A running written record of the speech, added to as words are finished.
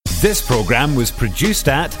This programme was produced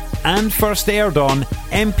at and first aired on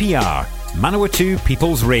MPR, Manawatu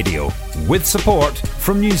People's Radio, with support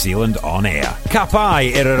from New Zealand On Air. Ka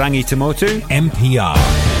pai Irarangi Tamotu, MPR.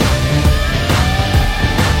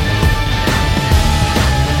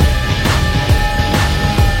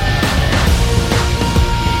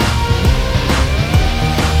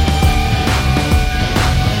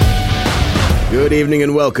 Good evening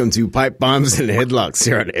and welcome to Pipe Bombs and Headlocks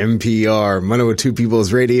here on MPR, Manawatu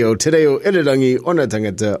People's Radio. Today o Irirangi ona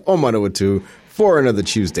tangata o Manawatu for another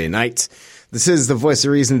Tuesday night. This is the voice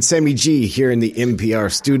of reason, Sammy G, here in the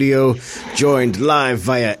MPR studio, joined live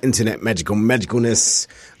via internet magicalness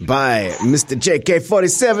by Mr.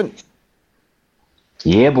 JK47.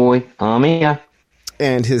 Yeah, boy, I'm here.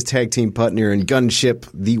 And his tag team partner in gunship,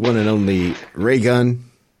 the one and only Ray Gun.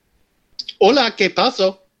 Hola, ¿qué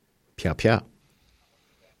paso? Pia pia.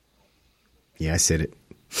 Yeah, I said it.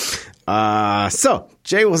 So,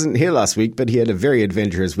 Jay wasn't here last week, but he had a very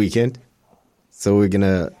adventurous weekend. So we're going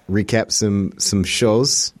to recap some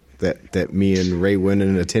shows that me and Ray went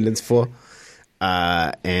in attendance for.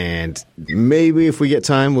 And maybe if we get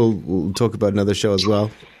time, we'll talk about another show as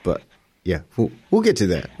well. But, yeah, we'll get to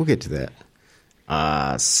that. We'll get to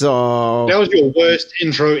that. So... That was your worst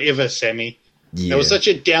intro ever, Sammy. Yeah. That was such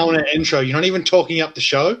a downer intro. You're not even talking up the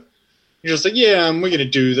show. You're just like, yeah, we're going to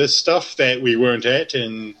do this stuff that we weren't at,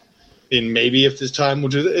 and then maybe if there's time, we'll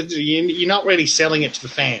do that. You're not really selling it to the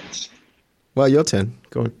fans. Well, your turn.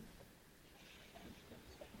 Go on.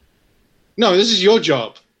 No, this is your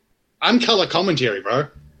job. I'm color commentary, bro.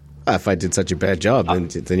 If I did such a bad job,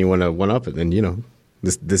 then you want to one-up it, then, you know,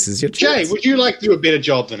 this is your chance. Jay, would you like to do a better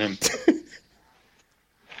job than him?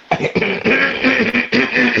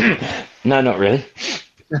 No, not really.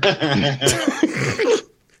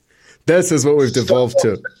 This is what we've devolved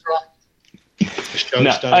to. No,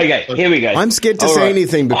 okay, here we go. I'm scared to say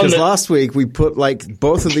anything because last week we put like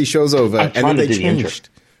both of these shows over and then they changed.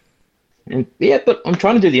 Yeah, but I'm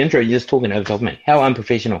trying to do the intro. You're just talking over top of me. How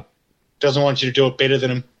unprofessional. Doesn't want you to do it better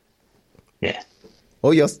than him. Yeah.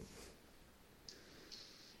 Oh, yes.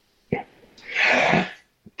 Yeah.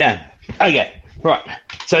 Done. Okay, right.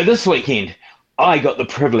 So this weekend, I got the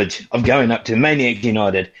privilege of going up to Maniacs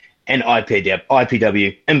United and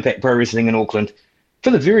IPW, Impact Pro Wrestling in Auckland,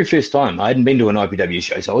 for the very first time. I hadn't been to an IPW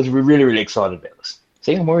show, so I was really, really excited about this.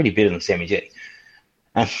 See, I'm already better than Sammy G.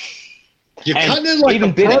 You're cutting it like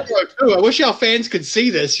a promo, too. I wish our fans could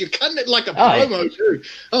see this. You're cutting it like a promo, too.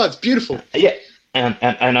 Oh, it's beautiful. Yeah, and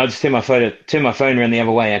I'll just turn my phone around the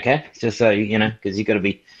other way, okay? Just so, you know, because you got to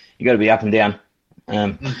be up and down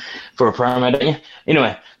for a promo, don't you?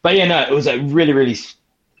 Anyway, but yeah, no, it was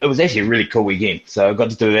it was actually a really cool weekend. So I got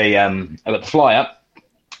to do I got to fly up,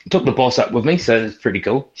 took the boss up with me, so it's pretty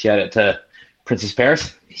cool. Shout out to Princess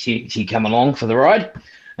Paris. She came along for the ride.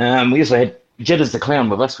 We also had Jitters the Clown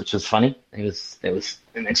with us, which was funny. That was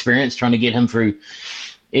an experience trying to get him through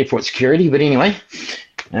airport security. But anyway,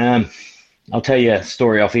 I'll tell you a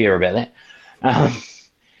story off air about that.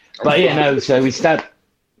 But yeah, no. So we start.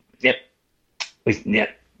 Yep.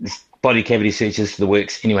 This body cavity searches to the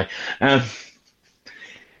works. Anyway.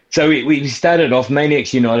 So we started off,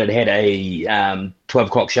 Maniacs United had a 12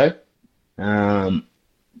 o'clock show. You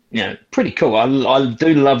know, pretty cool. I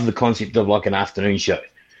do love the concept of like an afternoon show.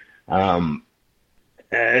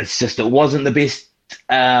 It's just it wasn't the best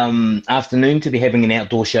afternoon to be having an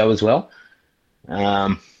outdoor show as well.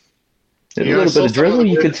 A little bit of drizzle,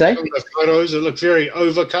 you could say. The photos, it looked very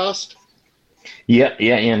overcast. Yeah,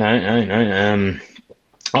 no.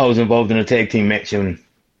 I was involved in a tag team match and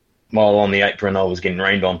while on the apron, I was getting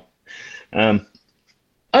rained on.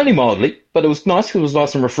 Only mildly, but it was nice. It was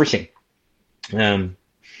nice and refreshing.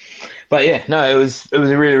 But yeah, no, it was a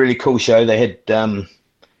really, really cool show. They had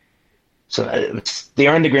it's the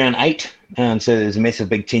Underground 8, so there's a massive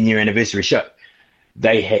big 10-year anniversary show.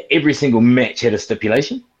 They had every single match had a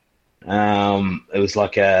stipulation. It was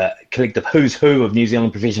like a collective who's who of New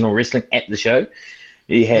Zealand professional wrestling at the show.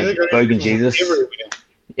 You had Bogan Jesus.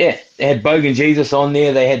 Yeah, they had Bogan Jesus on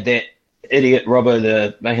there. They had that idiot Robbo,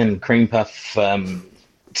 the Mahan Cream Puff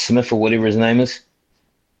Smith or whatever his name is.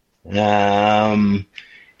 They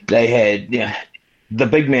had the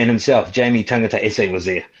big man himself, Jamie Tangata Esse was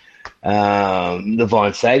there. The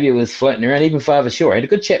Vine Saviour was floating around. Even Father Shaw. I had a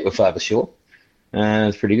good chat with Father Shaw. It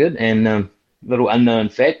was pretty good. And little unknown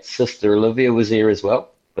fact, Sister Olivia was there as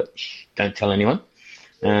well, but don't tell anyone.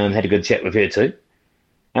 Had a good chat with her too.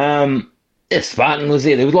 Spartan was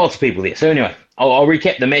there. There was lots of people there. So anyway, I'll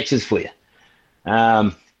recap the matches for you.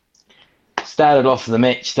 Started off the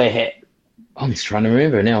match. They had. I'm just trying to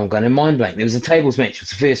remember now. I'm going to mind blank. There was a tables match. It was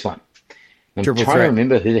the first one. I'm trying to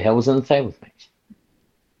remember who the hell was in the tables match.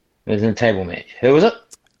 It was in a table match. Who was it?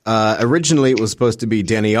 Originally, it was supposed to be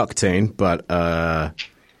Danny Octane, but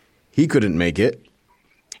he couldn't make it.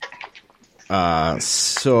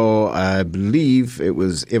 So I believe it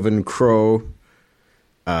was Evan Crow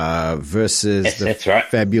versus that's right.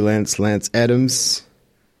 Fabulence Lance Adams.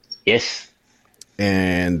 Yes.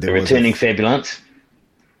 And the returning Fabulence.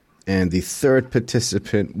 And the third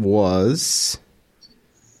participant was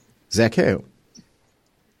Zach Hale.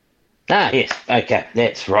 Ah, yes. Okay,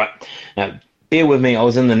 that's right. Now, bear with me. I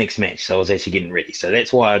was in the next match, so I was actually getting ready. So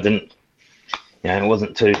that's why I didn't, I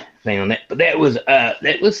wasn't too keen on that. But that was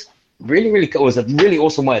really, really cool. It was a really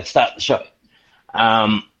awesome way to start the show.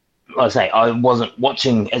 Like I say, I wasn't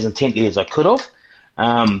watching as intently as I could have,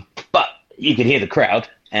 but you could hear the crowd,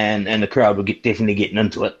 and the crowd were definitely getting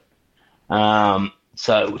into it.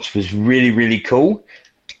 So, which was really, really cool.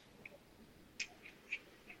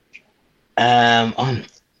 I'm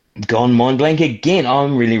gone mind blank again.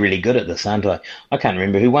 I'm really, really good at this, aren't I? I can't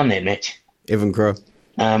remember who won that match. Evan Crow.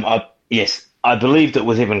 Yes, I believed it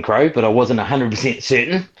was Evan Crow, but I wasn't 100%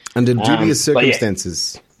 certain. Under dubious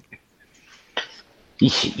circumstances.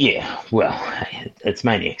 Yeah, well, it's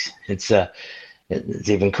Maniacs. It's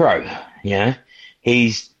Evan Crow.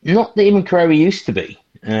 He's not the Evan Crow he used to be.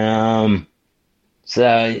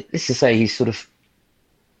 So let's just say he's sort of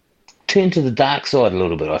turned to the dark side a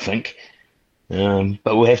little bit, I think.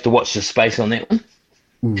 But we'll have to watch the space on that one.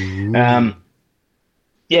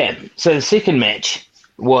 So the second match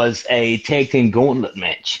was a tag team gauntlet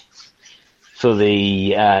match for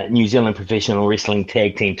the New Zealand Professional Wrestling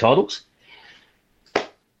Tag Team titles.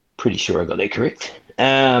 Pretty sure I got that correct.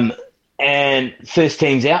 And first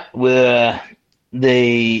teams out were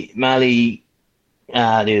the Marley.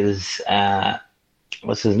 There was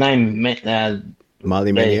what's his name?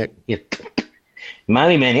 Marley Maniac. Yeah,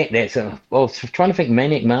 Marley Maniac. That's I was trying to think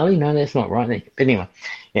Maniac Marley. No, that's not right. But anyway,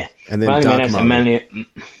 yeah. And then Marley Dark Maniac, Marley. Maniac,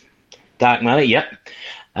 Dark Marley. Yep.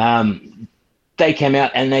 They came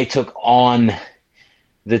out and they took on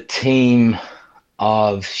the team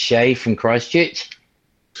of Shay from Christchurch.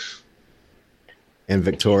 And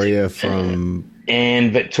Victoria from...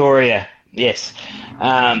 And Victoria, yes.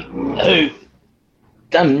 Who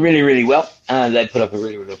done really, really well. They put up a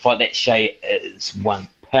really, really good fight. That Shay is one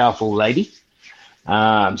powerful lady.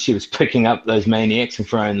 She was picking up those maniacs and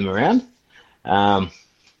throwing them around,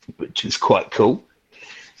 which was quite cool.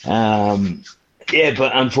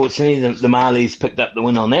 But unfortunately, the Marleys picked up the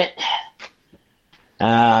win on that.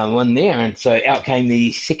 One there. And so out came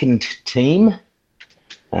the second team,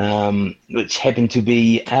 which happened to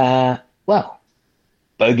be, Bogan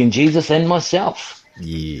Jesus and myself.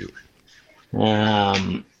 Yeah.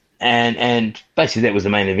 And basically that was the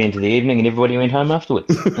main event of the evening, and everybody went home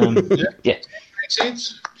afterwards. Yeah. Makes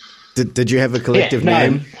sense. Did you have a collective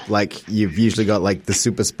name? Like you've usually got like the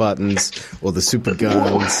Super Spartans or the Super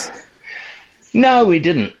Guns? No, we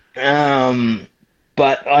didn't.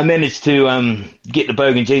 But I managed to get the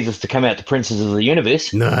Bogan Jesus to come out to Princes of the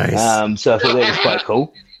Universe. Nice. So I thought that was quite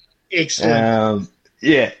cool. Excellent.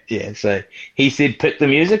 Yeah. So he said pick the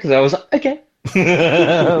music, and I was like, okay.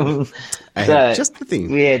 I had just the thing.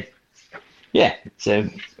 So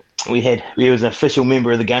he was an official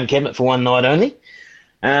member of the gun cabinet for one night only.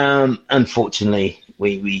 Unfortunately,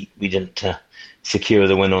 we didn't secure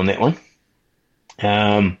the win on that one.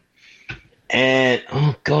 And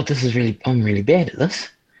oh god, I'm really bad at this.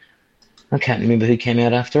 I can't remember who came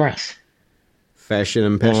out after us. Fashion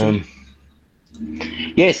and Passion.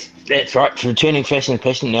 Yes, that's right. Returning Fashion and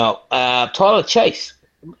Passion. Now, Tyler Chase.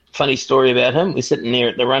 Funny story about him. We're sitting there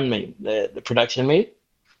at the run meet, the production meet.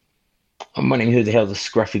 I'm wondering who the hell the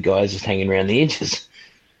scruffy guy is just hanging around the edges.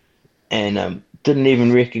 And didn't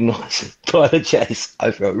even recognise Tyler Chase.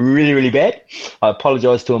 I felt really, really bad. I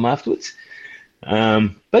apologised to him afterwards.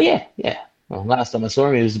 But yeah. Well, last time I saw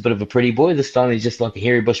him, he was a bit of a pretty boy. This time he's just like a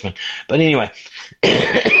hairy bushman. But anyway,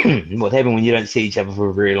 what happened when you don't see each other for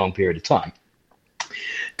a very long period of time?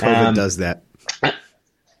 COVID does that.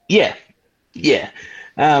 Yeah.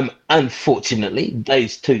 Unfortunately,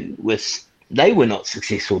 those two were not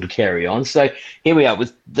successful to carry on. So here we are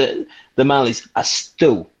with the Marleys are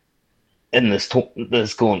still in this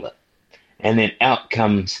gauntlet, and then out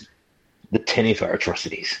comes the Taniwha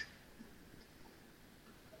Atrocities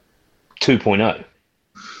 2.0.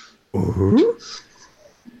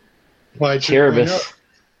 Why Cherubus?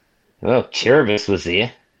 Well, Cherubus was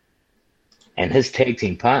there, and his tag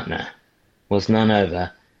team partner was none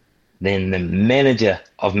other than the manager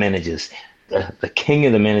of managers, the king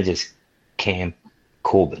of the managers, Cam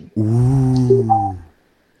Corbin. Ooh.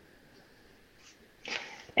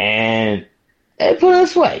 And put it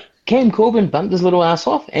this way, Cam Corbin bumped his little ass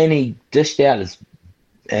off, and he dished out his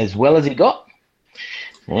as well as he got.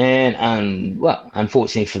 And,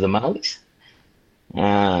 unfortunately for the males,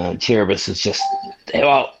 Cherubis is just,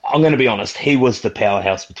 well, I'm going to be honest, he was the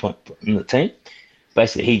powerhouse between the team.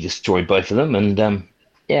 Basically, he destroyed both of them. And,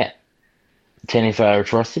 Taniwha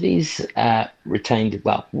Atrocities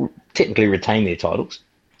technically retained their titles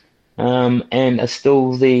and are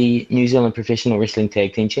still the New Zealand Professional Wrestling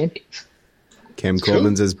Tag Team Champions. Cam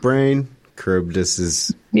Corbin's his brain, Charybdis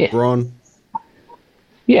is brawn.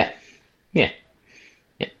 Yeah.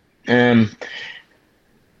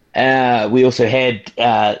 We also had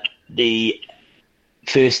the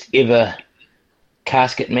first ever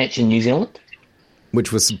casket match in New Zealand.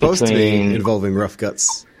 Which was supposed to be involving Rough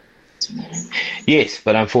Guts. Yes,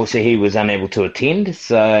 but unfortunately he was unable to attend,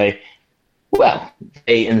 so,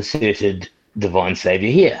 they inserted Divine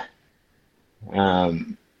Saviour here.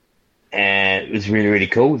 And it was really, really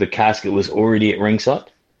cool. The casket was already at ringside.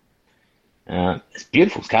 It's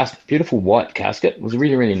beautiful casket, beautiful white casket. It was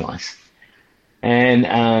really, really nice.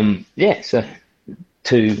 And, so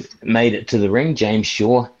made it to the ring. James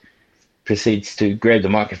Shaw proceeds to grab the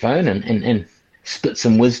microphone and spit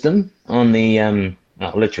some wisdom on the...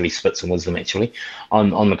 literally spit some wisdom, actually,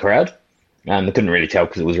 on the crowd. They couldn't really tell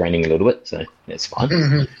because it was raining a little bit, so that's fine.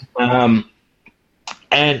 Mm-hmm.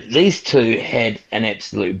 And these two had an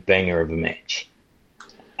absolute banger of a match.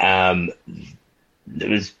 It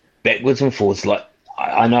was backwards and forwards. Like,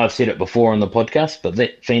 I know I've said it before on the podcast, but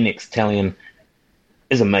that Phoenix Italian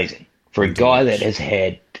is amazing. For a guy that has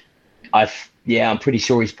had, I'm pretty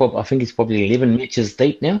sure I think he's probably 11 matches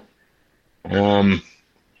deep now.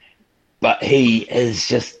 But he is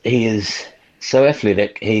so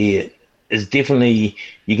athletic. He is definitely,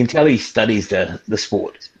 you can tell he studies the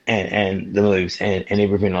sport and the moves and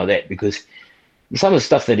everything like that, because some of the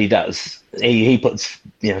stuff that he does, he puts,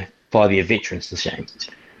 5-year veterans to shame.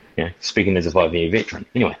 Speaking as a 5-year veteran.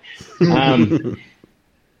 Anyway,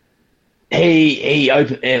 he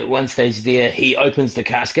at one stage there, he opens the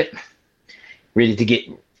casket, ready to get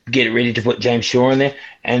it ready to put James Shaw in there,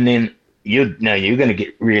 and then you're going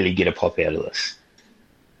to really get a pop out of this.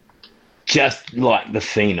 Just like the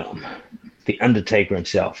Phenom, the Undertaker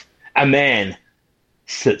himself, a man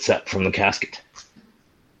sits up from the casket.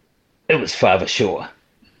 It was Father Shaw.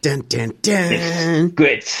 Dun, dun, dun.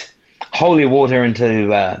 Grits holy water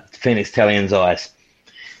into Phoenix Italian's eyes.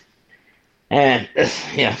 And,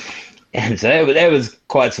 and so that was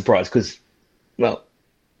quite surprised because,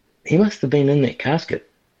 he must have been in that casket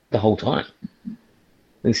the whole time.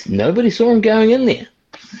 At least nobody saw him going in there.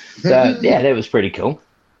 So, that was pretty cool.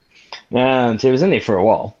 So he was in there for a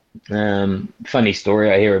while. Funny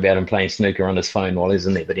story, I hear about him playing snooker on his phone while he's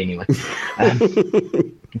in there, but anyway.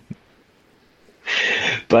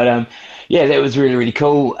 That was really, really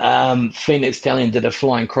cool. Phoenix Italian did a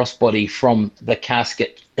flying crossbody from the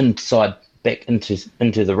casket back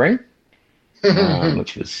into the ring,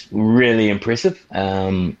 which was really impressive.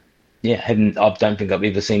 I don't think I've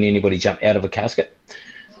ever seen anybody jump out of a casket.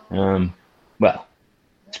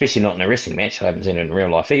 Especially not in a wrestling match. I haven't seen it in real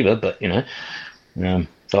life either, but, the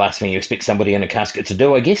last thing you expect somebody in a casket to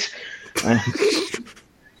do, I guess. But,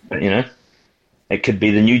 it could be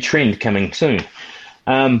the new trend coming soon.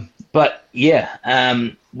 Long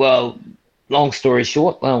story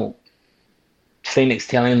short, Phoenix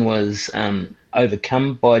Italian was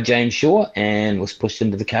overcome by James Shaw and was pushed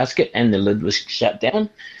into the casket, and the lid was shut down,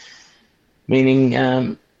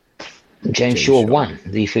 meaning James Shaw won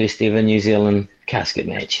the first ever New Zealand casket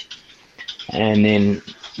match. And then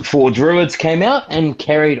 4 Druids came out and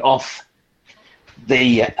carried off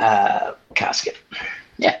the casket.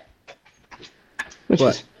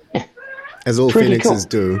 As all pretty Phoenixes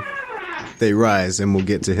cool. do, they rise, and we'll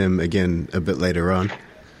get to him again a bit later on.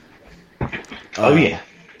 Oh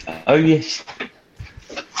yes.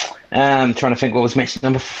 I'm trying to think what was match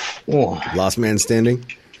number 4. Last man standing.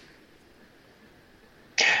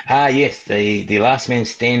 Yes, the last man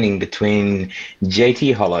standing between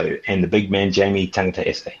JT Hollow and the big man Jamie Tangata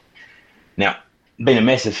Ese. Now, been a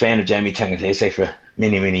massive fan of Jamie Tangata Ese for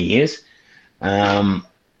many, many years.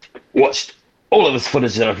 Watched all of his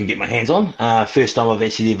footage that I could get my hands on. First time I've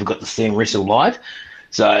actually ever got to see him wrestle live,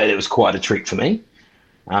 so it was quite a treat for me.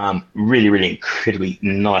 Really, really incredibly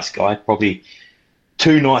nice guy. Probably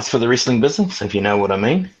too nice for the wrestling business, if you know what I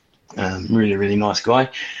mean. Really, really nice guy.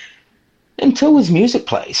 Until his music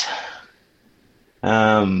plays.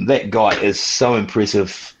 That guy is so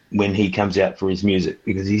impressive when he comes out for his music,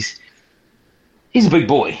 because he's a big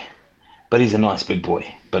boy, but he's a nice big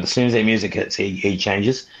boy. But as soon as that music hits, he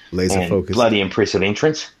changes. Laser focused. Bloody impressive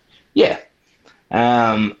entrance. Yeah.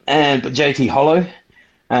 But JT Hollow,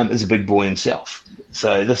 is a big boy himself.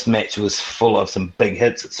 So this match was full of some big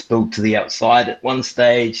hits. It spilled to the outside at one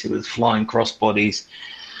stage. It was flying crossbodies.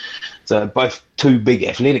 So both two big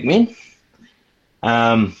athletic men.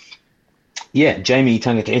 Jamie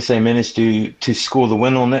Tangata Ese managed to score the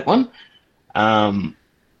win on that one. But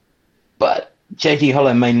JT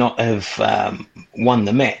Hollow may not have won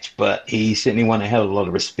the match, but he certainly won a hell of a lot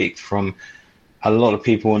of respect from a lot of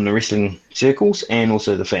people in the wrestling circles and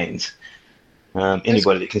also the fans.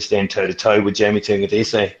 Anybody that can stand toe-to-toe with Jamie Tangata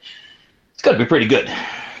Ese, it's got to be pretty good.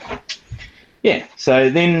 Yeah, so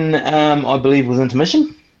then I believe was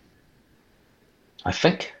intermission. I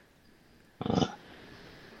think.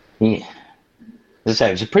 Yeah. As I say,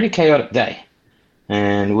 it was a pretty chaotic day,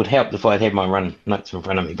 and it would help if I'd had my run notes in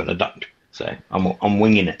front of me, but I don't. So I'm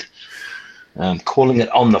winging it, calling it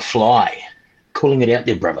on the fly, calling it out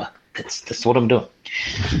there, brother. That's what I'm doing.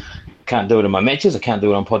 Can't do it in my matches. I can't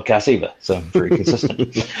do it on podcasts either. So I'm very consistent.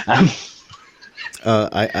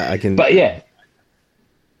 I can. But yeah.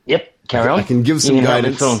 Yep. Carry on. I can give some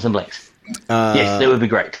guidance. Fill in some blanks. Yes, that would be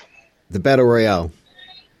great. The Battle Royale.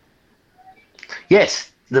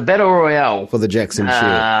 Yes, the Battle Royale. For the Jackson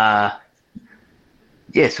Shield.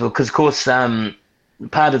 Yes, well, because, of course,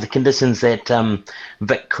 part of the conditions that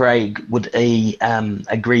Vic Craig would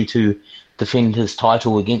agree to defend his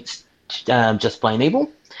title against Just Plain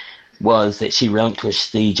Evil was that she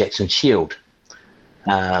relinquished the Jackson Shield,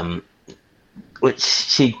 which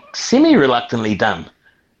she semi-reluctantly done.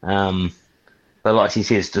 But like she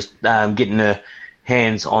says, just getting her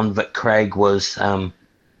hands on Vic Craig was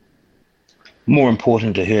more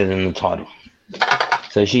important to her than the title.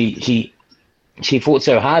 So she fought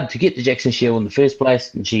so hard to get the Jackson Shield in the first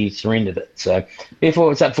place, and she surrendered it. So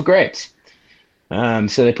therefore, it's up for grabs.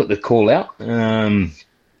 So they put the call out.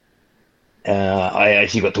 I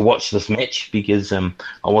actually got to watch this match because I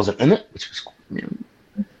wasn't in it, which was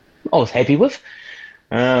I was happy with.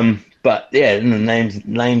 But yeah, and the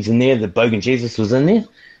names in there. The Bogan Jesus was in there.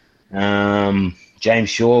 James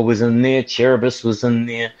Shaw was in there. Cherubus was in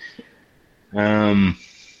there.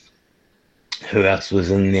 Who else was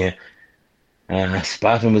in there?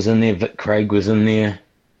 Spartan was in there. Vic Craig was in there.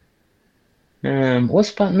 Was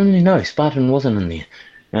Spartan in there? No, Spartan wasn't in there.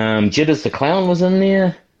 Jitters the Clown was in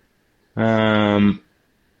there. One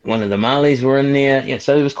of the Marleys were in there. Yeah,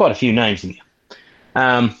 so there was quite a few names in there.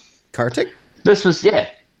 Kartik? This was,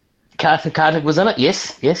 Kartik was in it.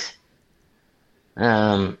 Yes.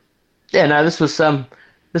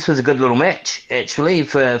 This was a good little match, actually,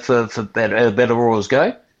 for Battle Royals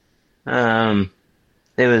go. There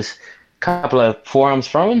was a couple of forearms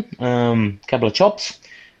thrown, a couple of chops,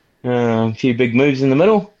 a few big moves in the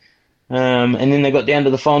middle, and then they got down to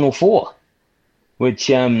the final four, which,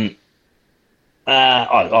 hang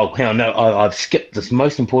on, no, I've skipped this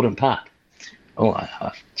most important part.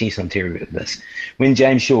 Geez, I'm terrible at this. When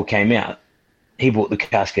James Shaw came out, he brought the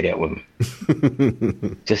casket out with him.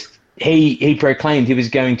 He proclaimed he was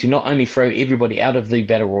going to not only throw everybody out of the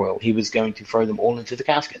Battle Royal, he was going to throw them all into the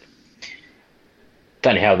casket.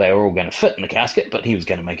 Don't know how they were all going to fit in the casket, but he was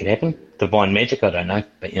going to make it happen. Divine magic, I don't know,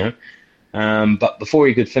 but but before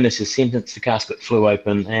he could finish his sentence, the casket flew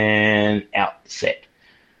open and out sat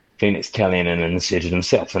Phoenix Stallion and inserted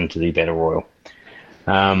himself into the Battle Royal.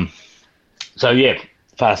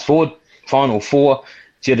 Fast forward, final four: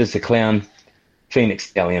 Jitters the Clown, Phoenix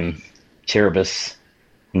Stallion, Cherubus,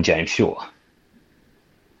 and James Shaw.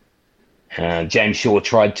 James Shaw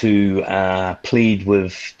tried to plead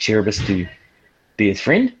with Cherubus to be his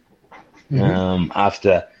friend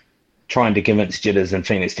after trying to convince Jitters and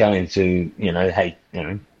Phoenix Stallion to,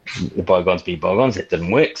 the bygones be bygones. That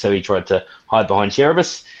didn't work, so he tried to hide behind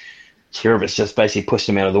Cherubus. Cherubus just basically pushed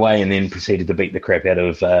him out of the way and then proceeded to beat the crap out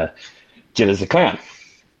of Jitters the Clown.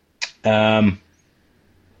 I'd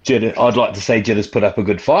like to say Jitters put up a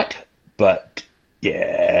good fight, but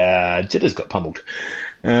Jitters got pummeled.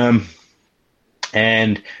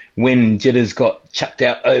 And when Jitters got chucked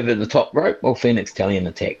out over the top rope, Phoenix Stallion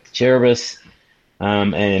attacked Cherubus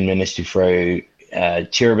and managed to throw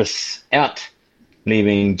Cherubus out,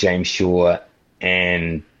 leaving James Shaw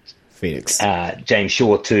and Phoenix. James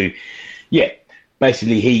Shaw to,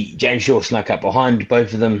 basically James Shaw snuck up behind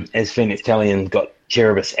both of them as Phoenix Stallion got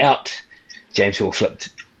Cherubus out. James Shaw flipped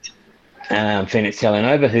Phoenix Stallion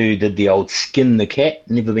over, who did the old skin the cat,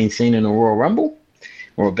 never been seen in a Royal Rumble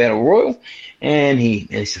or a Battle Royal, and he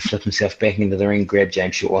managed to flip himself back into the ring, grab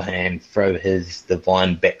James Shaw and throw his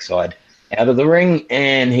divine backside out of the ring,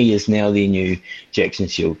 and he is now the new Jackson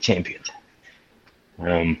Shield champion.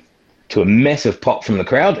 To a massive pop from the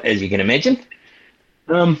crowd, as you can imagine.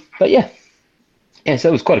 So it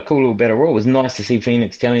was quite a cool little Battle Royal. It was nice to see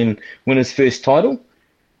Phoenix Stallion win his first title.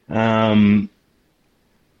 I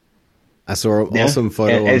saw an awesome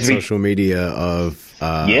photo on social media of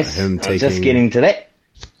him taking just getting to that.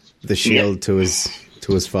 The shield to his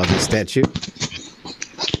father's statue.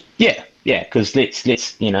 Yeah, because let's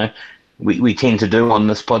we tend to do on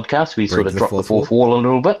this podcast. We sort of drop the fourth wall a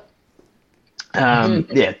little bit.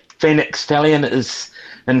 Phoenix Stallion is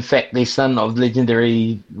in fact the son of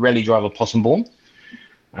legendary rally driver Possum Bourne.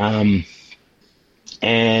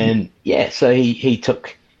 So he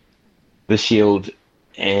took the shield,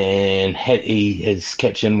 and his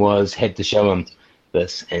caption was "had to show him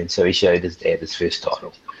this," and so he showed his dad his first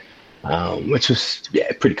title, which was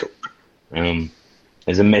pretty cool.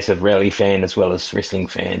 As a massive rally fan as well as wrestling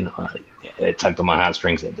fan, it tugged on my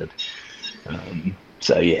heartstrings. That did.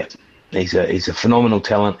 He's a phenomenal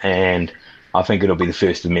talent, and I think it'll be the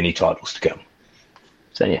first of many titles to come.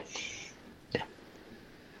 So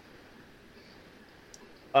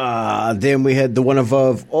then we had the one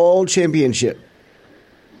above all championship.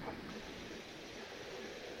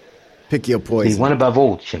 Pick your poison. The one above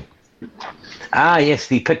all. Yes,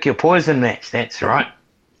 the pick your poison match. That's right.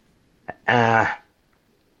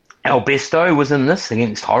 Albesto was in this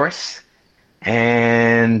against Horace,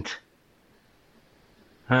 and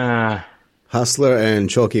Hustler and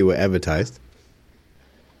Chalky were advertised.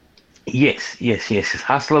 Yes.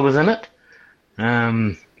 Hustler was in it,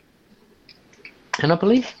 and I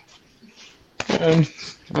believe I'm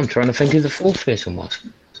trying to think who the fourth person was.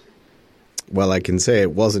 Well, I can say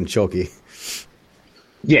it wasn't Chalky.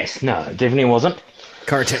 Yes, no, it definitely wasn't.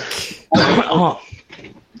 Kartik.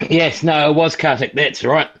 Yes, no, it was Kartik. That's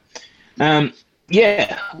right.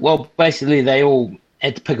 Well, basically they all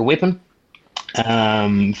had to pick a weapon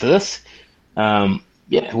for this.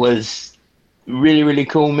 It was really, really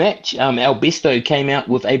cool match. Albesto came out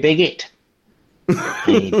with a baguette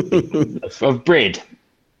of bread,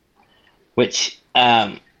 which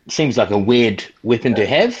seems like a weird weapon to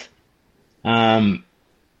have.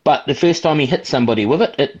 But the first time he hit somebody with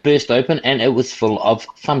it, it burst open and it was full of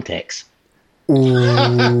thumbtacks.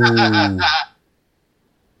 Ooh.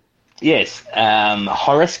 Yes,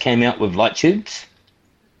 Horace came out with light tubes.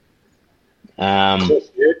 Yep.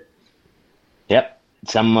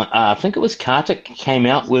 I think it was Kartik came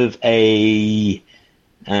out with a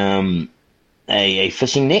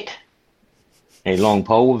fishing net, a long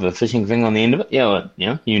pole with a fishing thing on the end of it.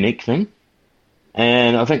 Unique thing.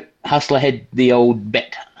 And I think Hustler had the old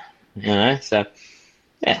bat. So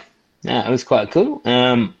it was quite cool.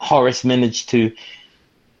 Horace managed to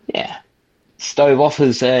stove off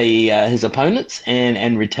his opponents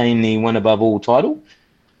and retain the one above all title.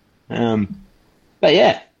 But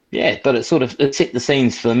it set the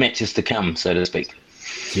scenes for the matches to come, so to speak.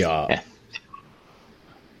 The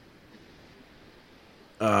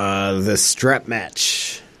strap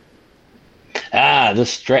match. The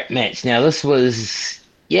strap match. Now this was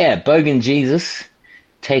Bogan Jesus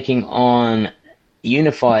taking on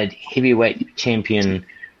unified heavyweight champion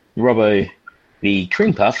Robbo the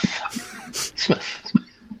Cream Puff Smith.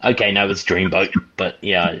 Okay, no, it's Dreamboat, but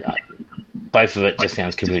both of it just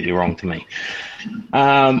sounds completely wrong to me.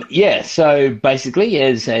 So basically,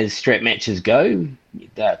 as strap matches go,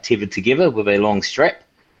 they're tethered together with a long strap.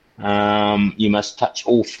 You must touch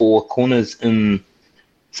all four corners in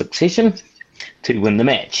succession to win the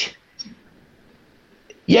match.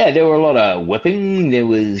 There were a lot of whipping. There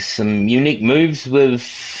was some unique moves with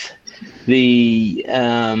the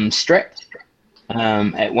strap.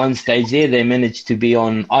 At one stage there, they managed to be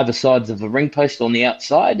on either sides of the ring post on the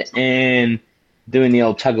outside and doing the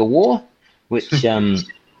old tug of war, which the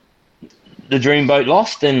Dreamboat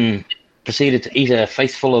lost and proceeded to eat a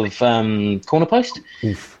face full of corner post.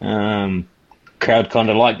 Crowd kind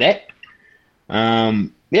of liked that.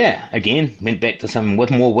 Again, went back to some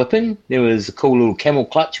more whipping. There was a cool little camel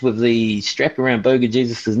clutch with the strap around Bogan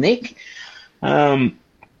Jesus' neck. It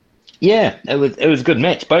was a good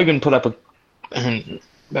match. Bogan put up a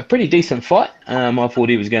pretty decent fight. I thought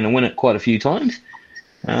he was going to win it quite a few times.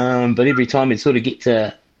 But every time he'd sort of get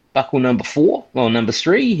to buckle number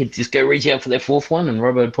 3, he'd just go reach out for that fourth one and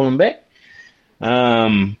Robbo would pull him back.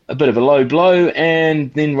 A bit of a low blow,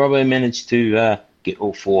 and then Robbo managed to get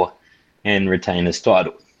all four and retain his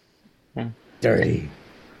title. Dirty.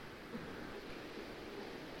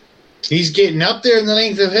 He's getting up there in the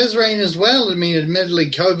length of his reign as well. I mean,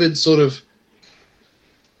 admittedly, COVID sort of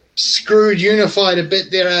screwed Unified a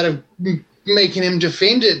bit there out of making him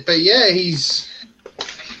defend it. But he's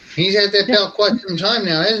had that belt quite some time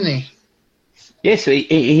now, hasn't he? Yes,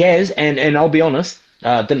 he has. And I'll be honest,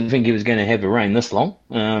 I didn't think he was going to have a reign this long.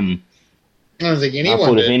 I don't think anyone I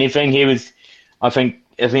thought did. If anything, he was. I think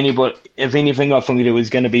if anything, I think it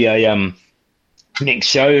was going to be a next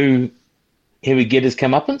show he would get his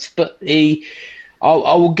comeuppance, but I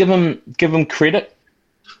will give him credit.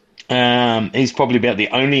 He's probably about the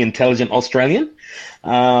only intelligent Australian,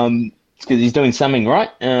 because he's doing something right,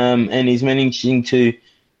 and he's managing to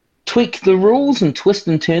tweak the rules and twist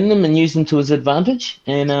and turn them and use them to his advantage.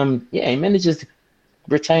 And he manages to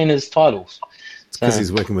retain his titles. Because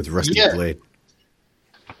he's working with Rusty Blade.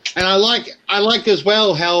 And I like as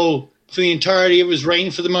well how for the entirety of his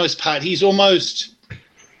reign, for the most part, he's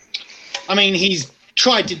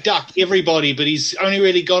tried to duck everybody, but he's only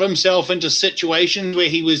really got himself into situations where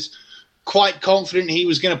he was quite confident he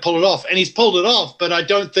was going to pull it off. And he's pulled it off, but I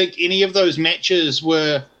don't think any of those matches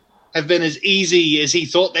have been as easy as he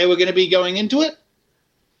thought they were going to be going into it.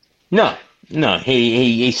 No,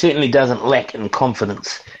 he certainly doesn't lack in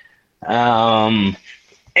confidence. And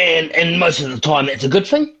most of the time that's a good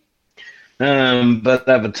thing. But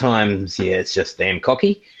other times, it's just damn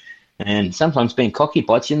cocky. And sometimes being cocky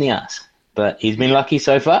bites you in the ass. But he's been lucky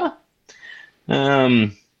so far.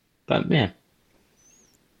 But yeah.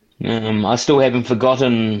 I still haven't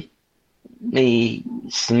forgotten me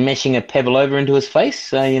smashing a pebble over into his face.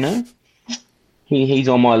 So, he's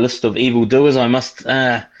on my list of evildoers I must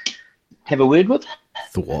have a word with.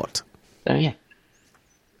 Thwart. So, yeah.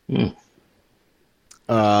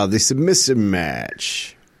 The submission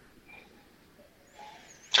match.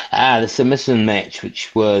 The submission match,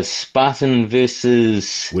 which was Spartan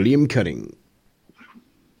versus William Cutting.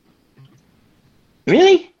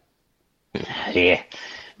 Really? Yeah.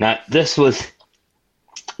 No, this was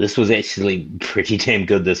actually pretty damn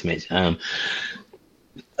good, this match.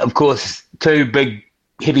 Of course, two big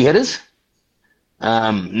heavy hitters.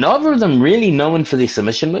 Neither of them really known for their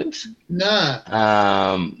submission moves.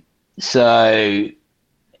 No. So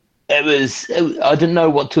I didn't know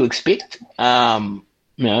what to expect. I've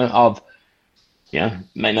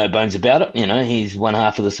made no bones about it. He's one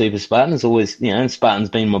half of the Super Spartan. It's always, Spartan's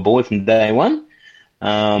been my boy from day one.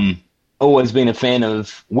 Always been a fan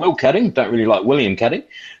of Will Cutting. Don't really like William Cutting.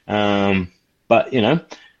 But,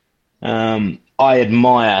 I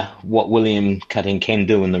admire what William Cutting can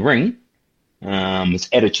do in the ring. His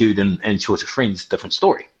attitude and Short of Friends, different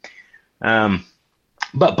story.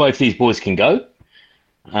 But both these boys can go.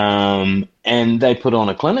 And they put on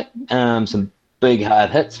a clinic. Some big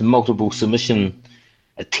hard hits, multiple submission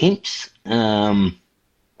attempts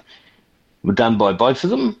were done by both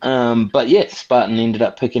of them. But Spartan ended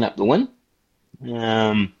up picking up the win. We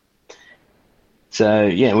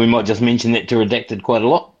might just mention that to Redacted quite a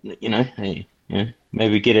lot.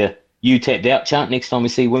 Maybe get a "you tapped out" chant next time we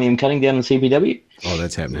see William Cutting down in CPW. Oh,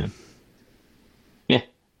 that's happening. Yeah.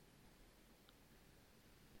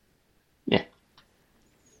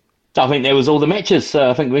 I think that was all the matches, so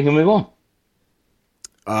I think we can move on.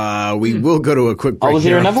 We will go to a quick break. Was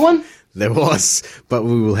there another one? There was, but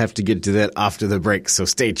we will have to get to that after the break, so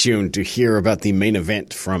stay tuned to hear about the main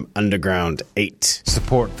event from Underground 8.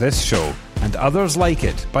 Support this show and others like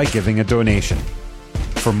it by giving a donation.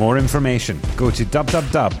 For more information, go to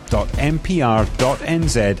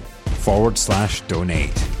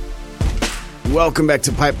www.mpr.nz/donate. Welcome back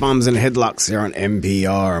to Pipe Bombs and Headlocks here on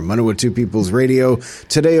MPR, Manawatu People's Radio.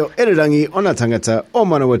 Today o Irirangi ona tangata o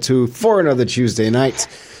Manawatu for another Tuesday night.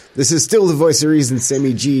 This is still the voice of reason,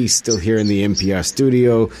 Sammy G, still here in the MPR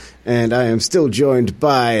studio, and I am still joined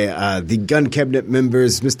by the gun cabinet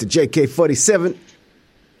members, Mr. JK47.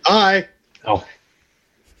 Hi. Oh.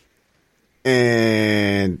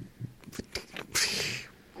 And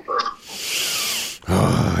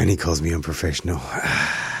he calls me unprofessional.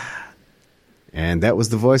 And that was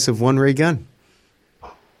the voice of One Ray Gun.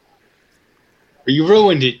 You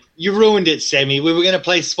ruined it. You ruined it, Sammy. We were going to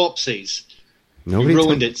play Swapsies. You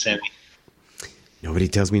ruined it, Sammy. Nobody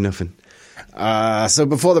tells me nothing. So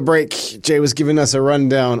before the break, Jay was giving us a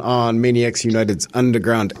rundown on Maniacs United's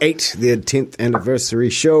Underground 8, their 10th anniversary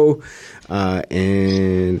show.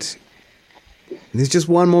 And there's just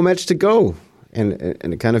one more match to go. And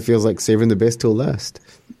it kind of feels like saving the best till last.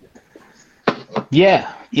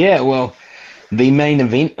 Yeah, well, the main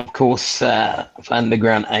event, of course, for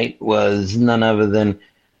Underground 8 was none other than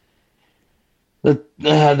the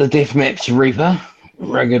Deathmatch Reaper,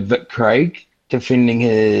 Rugged Vic Craig, defending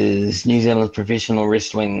his New Zealand Professional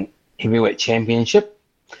Wrestling Heavyweight Championship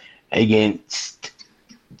against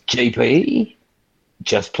JPE,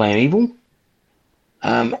 Just Plain Evil,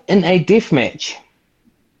 in a death match.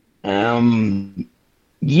 This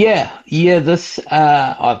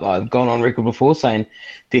I've gone on record before saying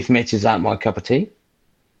death matches aren't my cup of tea.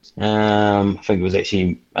 I think it was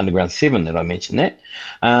actually Underground 7 that I mentioned that.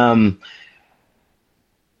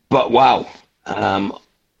 But wow,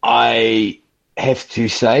 I have to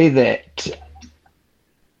say that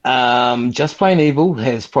Just Plain Evil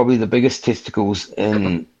has probably the biggest testicles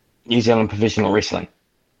in New Zealand professional wrestling.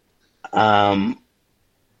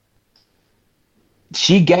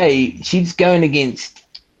 She's going against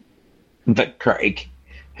Vic Craig,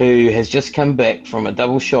 who has just come back from a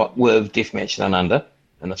double shot with Deathmatch Down Under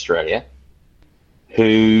in Australia,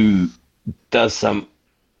 who does some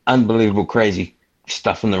unbelievable crazy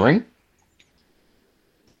stuff in the ring.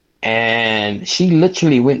 And she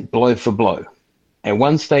literally went blow for blow. At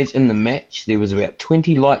one stage in the match, there was about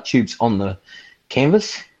 20 light tubes on the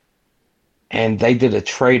canvas, and they did a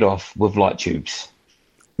trade-off with light tubes.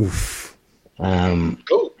 Oof.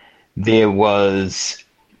 There was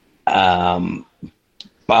barbed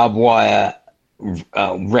wire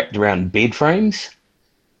wrapped around bed frames.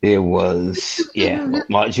 There was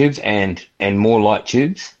light tubes and more light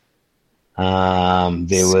tubes.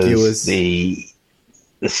 There was the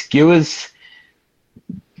skewers.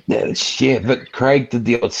 Vic Craig did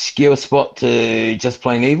the odd skewer spot to Just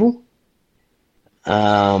Plain Evil.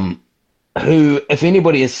 Who, if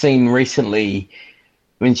anybody has seen recently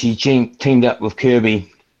when she teamed up with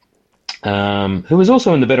Kirby, who was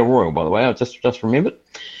also in the Battle Royal, by the way, I just remembered.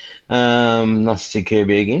 Nice to see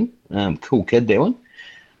Kirby again. Cool kid, that one.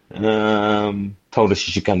 Told her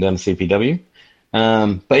she should come down to CPW.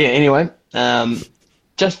 But yeah, anyway,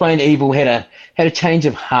 Just Plain Evil had a change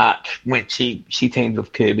of heart when she teamed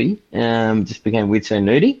with Kirby. Just became weird so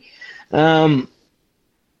nerdy.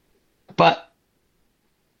 But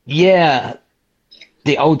yeah,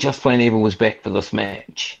 the old Just Plain Evil was back for this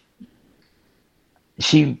match.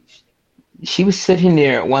 She was sitting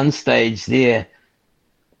there at one stage there,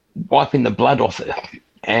 wiping the blood off her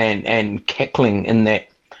and cackling in that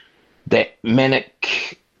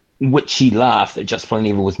manic, witchy laugh that Just Plain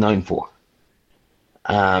Evil was known for.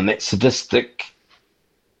 That sadistic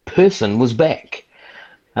person was back.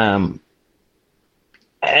 And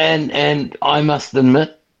I must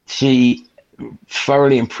admit, she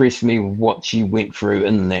thoroughly impressed me with what she went through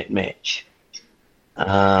in that match.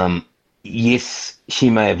 Yes,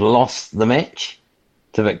 she may have lost the match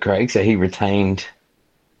to Vic Craig, so he retained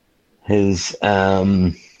his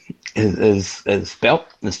belt,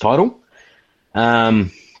 his title.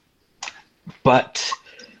 But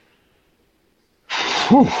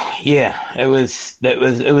yeah, it was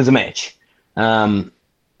a match. And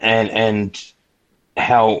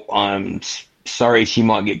how I'm sorry she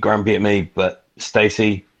might get grumpy at me, but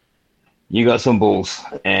Stacey, you got some balls,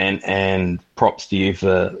 and props to you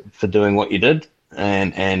for doing what you did,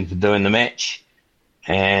 and for doing the match,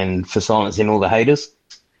 and for silencing all the haters,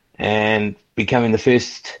 and becoming the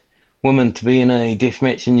first woman to be in a death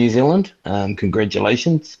match in New Zealand.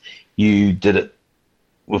 Congratulations, you did it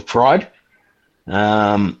with pride.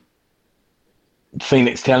 Phoenix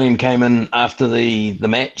Tallion came in after the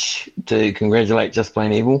match to congratulate Just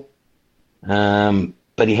Plain Evil,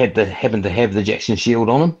 but he happened to have the Jackson Shield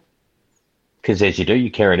on him, because as you do,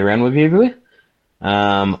 you carry it around with you everywhere,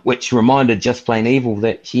 which reminded Just Plain Evil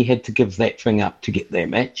that she had to give that thing up to get that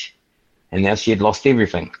match, and now she had lost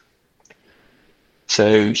everything.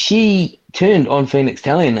 So she turned on Phoenix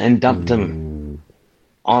Tallion and dumped him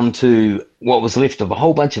onto what was left of a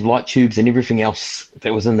whole bunch of light tubes and everything else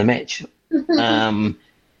that was in the match. And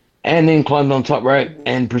then climbed on top rope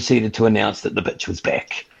and proceeded to announce that the bitch was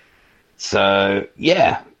back. So,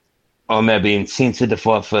 yeah, I may have been censored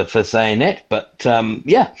for saying that, but,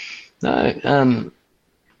 yeah, it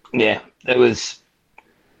was,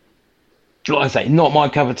 like I say, not my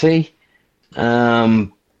cup of tea,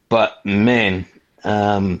 but, man,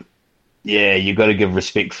 yeah, you got to give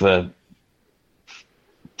respect for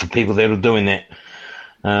people that are doing that,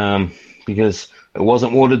 because it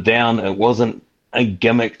wasn't watered down, it wasn't a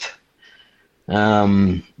gimmicked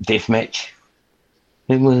death match.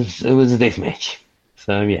 It was a death match.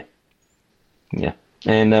 So yeah.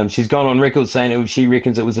 And she's gone on record saying she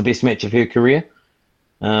reckons it was the best match of her career.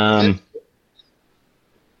 I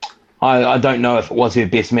don't know if it was her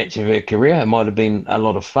best match of her career. It might have been a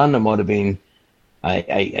lot of fun. It might have been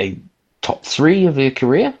a top 3 of her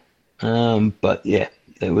career. But yeah,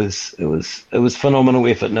 it was phenomenal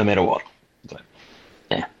effort no matter what. So,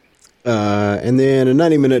 yeah. And then a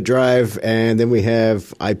 90-minute drive, and then we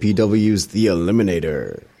have IPW's The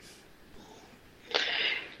Eliminator.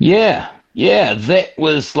 Yeah, that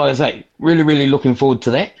was, like I say, really, really looking forward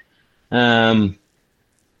to that.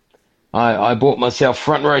 I bought myself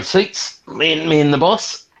front row seats, me and the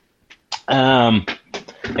boss.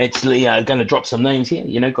 Actually, going to drop some names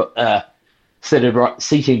here. Got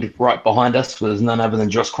seated right behind us was none other than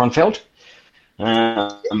Josh Kronfeld,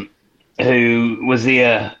 who was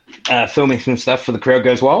there filming some stuff for The Crowd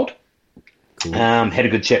Goes Wild. Had a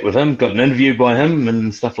good chat with him, got an interview by him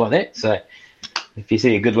and stuff like that. So if you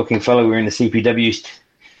see a good-looking fellow wearing a CPW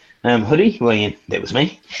hoodie, well, yeah, that was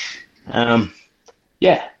me. But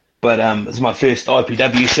it's my first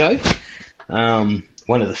IPW show.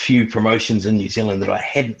 One of the few promotions in New Zealand that I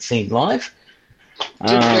hadn't seen live.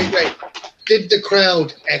 Wait. Did the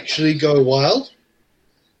crowd actually go wild?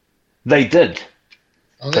 They did.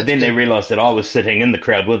 Oh, but then they realised that I was sitting in the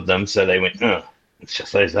crowd with them, so they went, oh, it's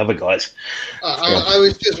just those other guys. I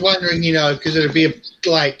was just wondering, because it would be a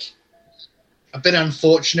bit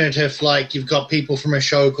unfortunate if, you've got people from a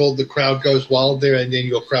show called The Crowd Goes Wild there and then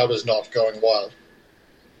your crowd is not going wild.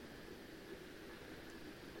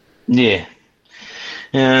 Yeah.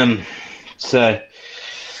 So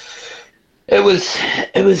it was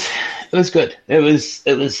good. It was.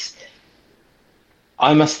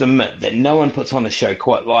 I must admit that no one puts on a show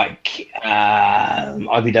quite like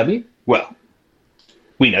IPW. Well,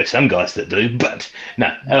 we know some guys that do, but no,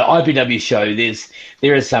 an IPW show.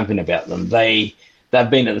 There is something about them. They've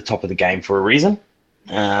been at the top of the game for a reason.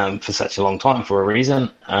 For such a long time for a reason.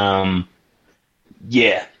 It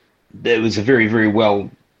was a very, very well.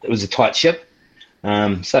 It was a tight ship. So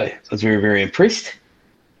I was very, very impressed.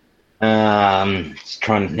 I'm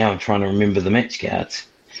trying to remember the match cards.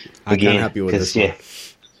 I can't help you with this one.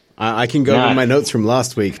 I can go over my notes from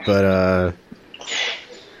last week, but no.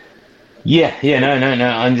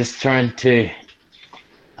 I'm just trying to.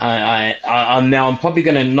 I'm probably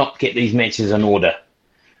going to not get these matches in order,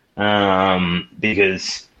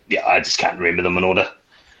 because I just can't remember them in order.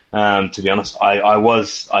 To be honest, I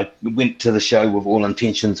went to the show with all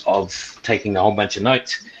intentions of taking a whole bunch of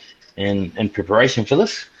notes in preparation for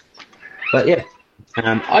this, but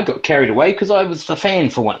I got carried away because I was a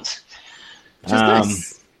fan for once.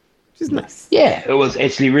 Just nice. Yeah, it was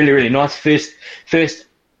actually really, really nice. First,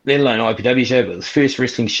 let alone IPW show, but it was the first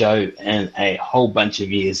wrestling show in a whole bunch of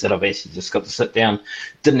years that I've actually just got to sit down,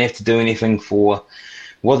 didn't have to do anything for,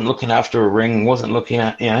 wasn't looking after a ring, wasn't looking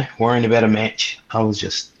at, worrying about a match. I was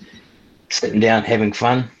just sitting down, having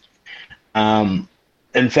fun. In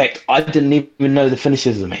fact, I didn't even know the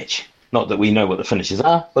finishes of the match. Not that we know what the finishes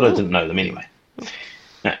are, but I didn't know them anyway.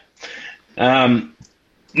 No.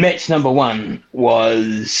 Match number one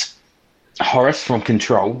was Horace from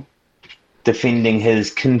Control defending his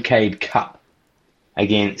Kincaid Cup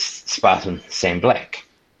against Spartan Sam Black.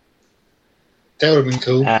 That would have been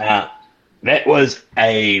cool. That was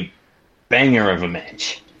a banger of a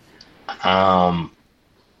match.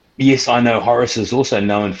 Yes, I know Horace is also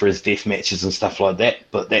known for his death matches and stuff like that,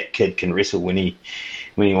 but that kid can wrestle when he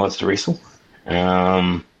wants to wrestle.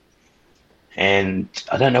 And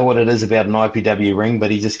I don't know what it is about an IPW ring, but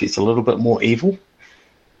he just gets a little bit more evil.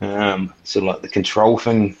 Sort of like the Control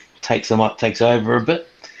thing takes over a bit.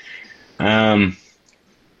 But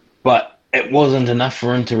it wasn't enough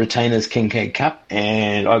for him to retain his Kincaid Cup,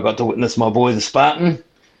 and I got to witness my boy, the Spartan,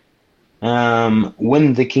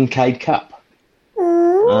 win the Kincaid Cup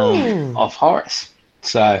off Horace.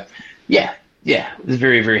 So, I was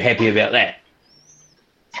very, very happy about that.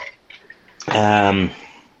 And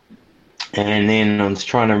then I was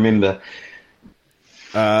trying to remember.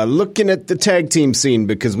 Looking at the tag team scene,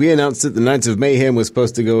 because we announced that the Knights of Mayhem was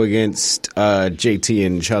supposed to go against JT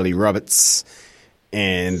and Charlie Roberts.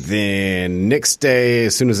 And then next day,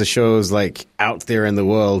 as soon as the show's out there in the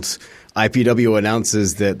world, IPW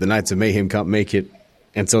announces that the Knights of Mayhem can't make it,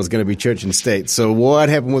 and so it's going to be Church and State. So what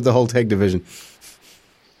happened with the whole tag division?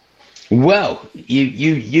 Well,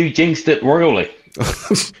 you jinxed it royally.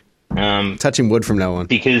 Touching wood from now on.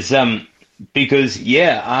 Because after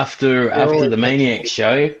the Maniacs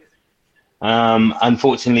show,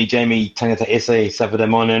 unfortunately Jamie Tangata Esse suffered a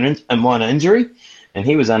minor injury, and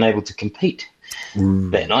he was unable to compete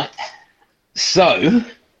that night. So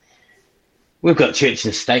we've got Church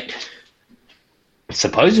and State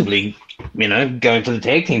supposedly, going for the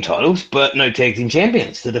tag team titles, but no tag team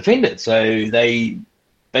champions to defend it. So they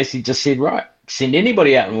basically just said, right, send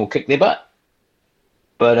anybody out and we'll kick their butt.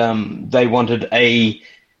 But they wanted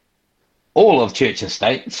all of Church and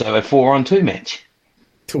State, so a 4-on-2 match.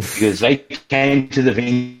 Because they came to the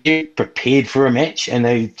venue prepared for a match and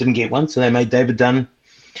they didn't get one, so they made David Dunn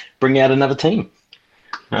bring out another team.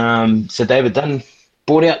 So David Dunn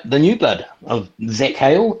brought out the new blood of Zach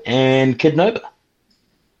Hale and Kid Nova.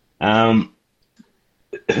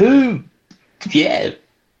 Who,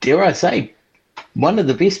 dare I say, one of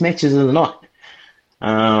the best matches of the night.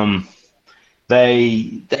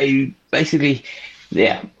 They basically,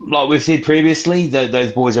 like we've said previously,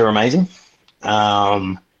 those boys are amazing.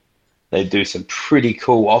 They do some pretty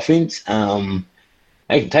cool offense.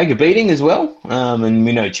 They can take a beating as well, and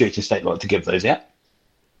we know Church and State like to give those out.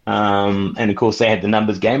 And of course, they had the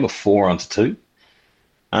numbers game of 4-2.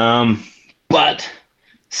 But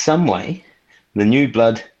some way, the New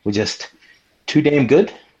Blood were just too damn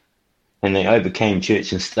good, and they overcame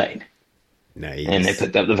Church and State. Nice. And they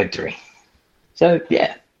picked up the victory. So,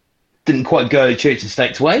 yeah, didn't quite go Church and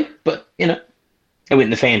State's way, but, it went in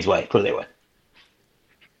the fans' way, put it that way.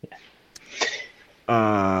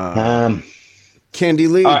 Candy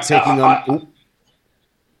Lee taking on...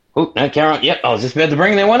 Oh, no, Karen. Yep, I was just about to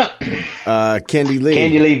bring that one up. Candy Lee.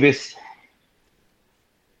 Candy Lee versus...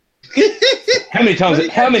 How many times are we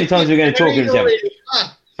going to talk to each other?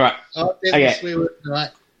 Right. Okay.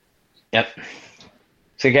 Yep.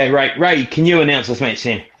 So, okay, Ray, can you announce this match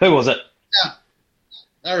then? Who was it? No.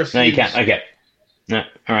 I refuse. No, you can't. Okay. No.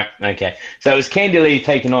 All right. Okay. So it was Candy Lee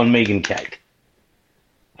taking on Megan Kate.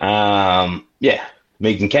 Yeah.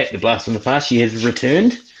 Megan Kate, the blast from the past, she has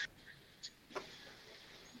returned.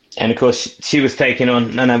 And, of course, she was taking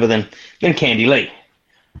on none other than Candy Lee.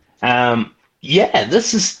 Yeah,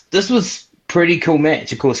 this was pretty cool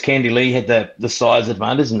match. Of course, Candy Lee had the size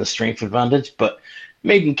advantage and the strength advantage, but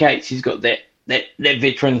Megan Kate, she's got that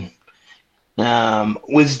veteran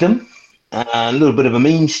wisdom, a little bit of a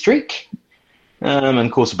mean streak, and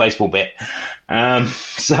of course a baseball bat.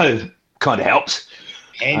 So kind of helps.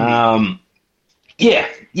 Yeah.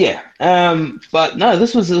 But no,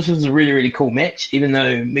 this was a really, really cool match. Even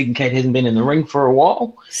though Megan Kate hasn't been in the ring for a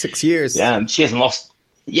while, 6 years. She hasn't lost.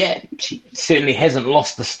 Yeah, she certainly hasn't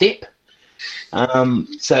lost the step.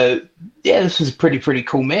 So yeah, this was a pretty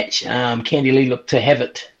cool match. Candy Lee looked to have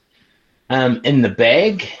it in the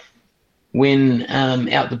bag when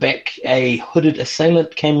out the back a hooded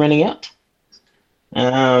assailant came running out.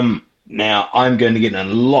 Now I'm going to get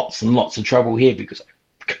in lots and lots of trouble here because I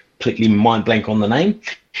completely mind blank on the name.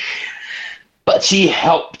 But she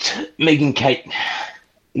helped Megan Kate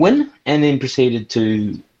win and then proceeded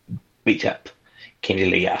to beat up Candy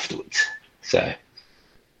Lee afterwards. So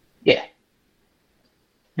yeah.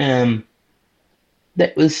 That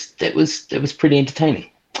was pretty entertaining.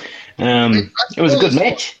 It was a good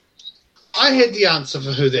match. I had the answer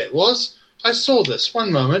for who that was. I saw this.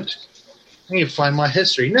 One moment. I need to find my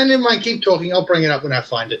history. No, never mind. Keep talking. I'll bring it up when I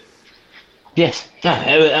find it. Yes. No.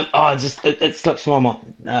 It slips my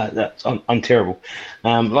mind. I'm terrible.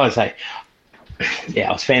 Like I say, yeah,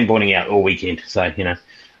 I was fanboying out all weekend, so I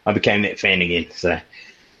became that fan again. So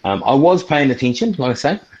I was paying attention, like I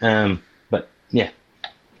say, but yeah,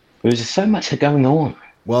 there was just so much going on.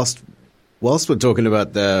 Whilst we're talking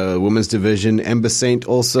about the women's division, Amber Saint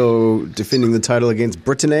also defending the title against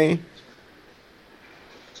Brittany.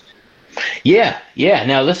 Yeah.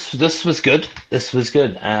 Now this was good. This was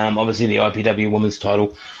good. Obviously the IPW women's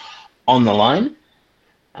title on the line.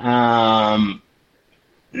 Now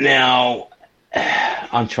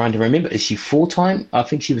I'm trying to remember. Is she 4-time? I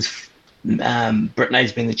think she was.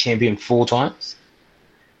 Brittany's been the champion 4 times.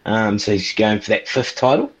 So she's going for that 5th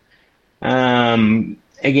title.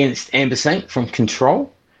 Against Amber Saint from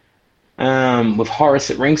Control, with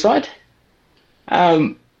Horace at ringside.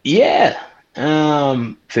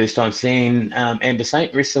 First time seeing Amber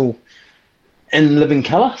Saint wrestle in living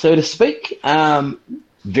colour, so to speak.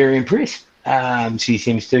 Very impressed. She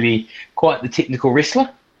seems to be quite the technical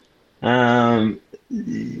wrestler.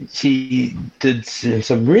 She did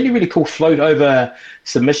some really, really cool float over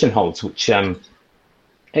submission holds, which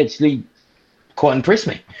actually quite impressed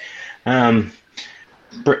me.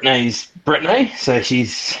 Brittany's Brittany, so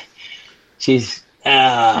she's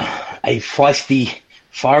a feisty,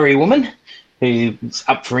 fiery woman who's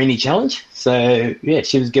up for any challenge. So yeah,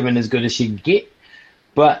 she was given as good as she could get,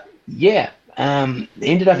 but yeah,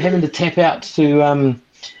 ended up having to tap out to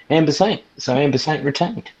Amber Saint. So Amber Saint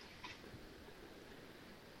retained.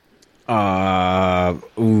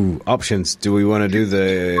 Options. Do we want to do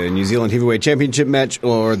the New Zealand Heavyweight Championship match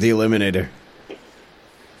or the Eliminator?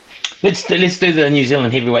 Let's do the New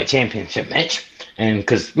Zealand Heavyweight Championship match, and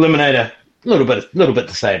because Eliminator, a little bit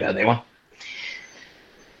to say about that one.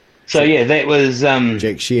 So yeah, that was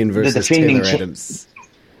Jake Sheehan versus Taylor Adams.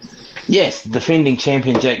 Yes, defending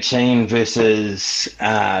champion Jake Sheehan versus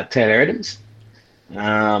Taylor Adams.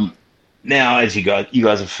 Now, as you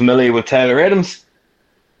guys are familiar with Taylor Adams,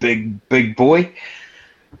 big boy.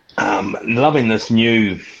 Loving this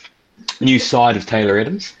new side of Taylor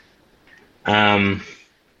Adams.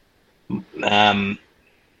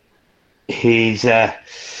 He's a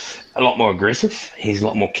lot more aggressive. He's a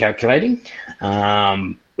lot more calculating,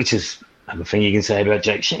 which is another thing you can say about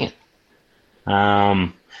Jake Sheehan.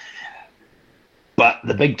 But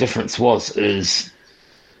the big difference is,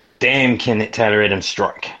 damn, can that Taylor Adams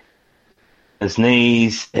strike? his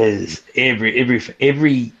knees, his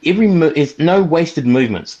it's no wasted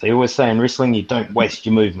movements. They always say in wrestling, you don't waste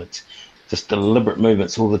your movements, just deliberate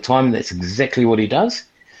movements all the time. That's exactly what he does.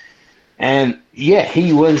 And yeah,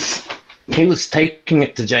 he was taking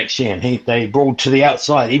it to Jake Sheehan. They brawled to the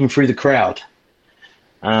outside, even through the crowd.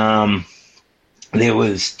 There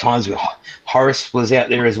was times where Horace was out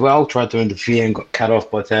there as well, tried to interfere and got cut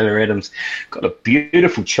off by Taylor Adams. Got a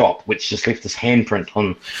beautiful chop, which just left his handprint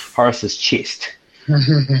on Horace's chest.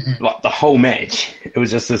 Like the whole match, it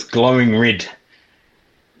was just this glowing red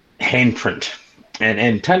handprint.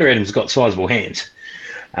 And Taylor Adams got sizable hands.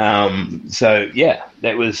 So yeah,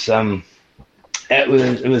 it was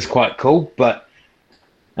quite cool. But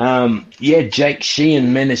yeah, Jake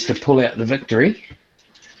Sheehan managed to pull out the victory.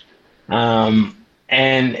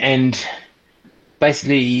 And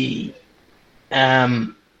basically,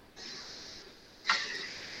 I'm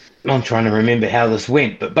trying to remember how this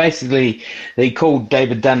went, but basically they called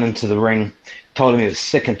David Dunn into the ring, told him he was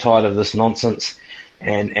sick and tired of this nonsense,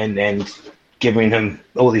 and giving him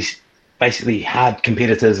all these basically hard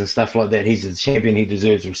competitors and stuff like that. He's a champion, he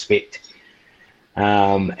deserves respect.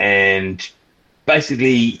 And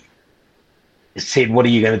basically said, what are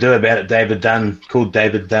you going to do about it? David Dunn, called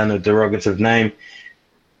David Dunn a derogative name.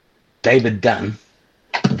 David Dunn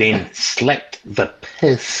then slapped the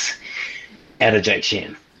piss out of Jake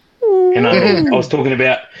Sheehan. And I was talking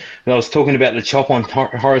about the chop on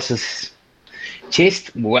Horace's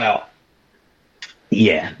chest. Well,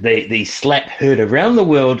 yeah, the slap heard around the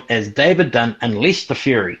world as David Dunn unleashed the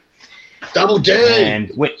fury. Double D! And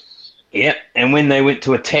when they went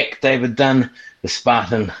to attack David Dunn, the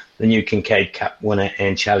Spartan, the new Kincaid Cup winner,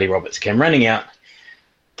 and Charlie Roberts came running out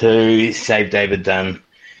to save David Dunn.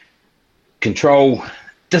 Control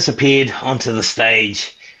disappeared onto the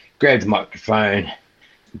stage, grabbed the microphone,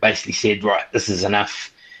 basically said, right, this is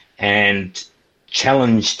enough, and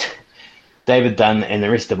challenged David Dunn and the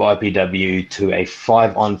rest of IPW to a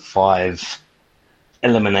 5-on-5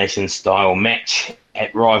 elimination style match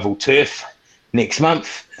at Rival Turf next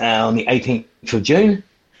month on the 18th of June,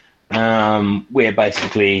 where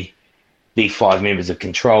basically the 5 members of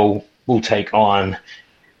Control will take on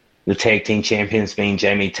the tag team champions, being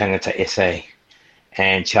Jamie Tangata Esse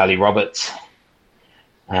and Charlie Roberts,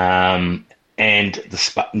 and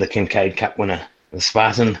the Kincaid Cup winner, the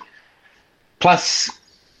Spartan. Plus,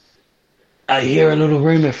 I hear a little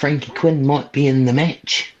rumour Frankie Quinn might be in the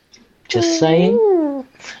match. Just saying.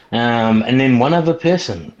 And then one other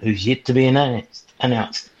person who's yet to be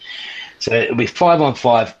announced. So it'll be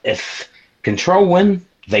 5-on-5. If Control win,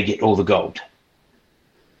 they get all the gold.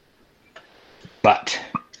 But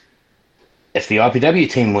if the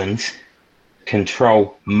IPW team wins,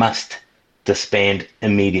 Control must disband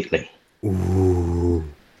immediately. Ooh.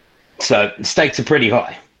 So the stakes are pretty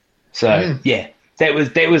high. So yeah, that was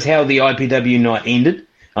how the IPW night ended.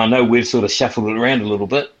 I know we've sort of shuffled it around a little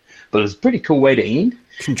bit, but it was a pretty cool way to end.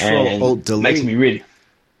 Control Alt Delete.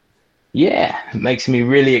 Makes me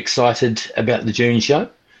really excited about the June show.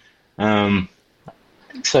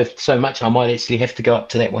 So much I might actually have to go up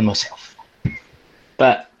to that one myself.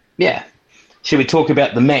 But yeah, should we talk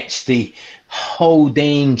about the match the whole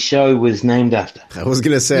dang show was named after? I was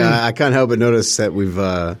going to say, I can't help but notice that we've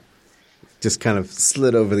just kind of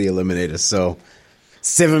slid over the Eliminator. So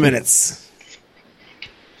 7 minutes.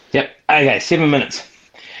 Yep. Okay, 7 minutes.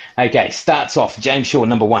 Okay, starts off James Shaw,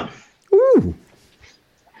 number 1. Ooh.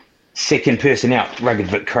 Second person out, Rugged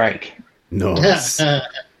Vic Craig. Nice.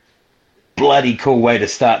 Bloody cool way to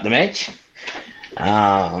start the match.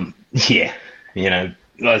 Yeah, you know,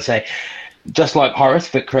 like I say, just like Horace,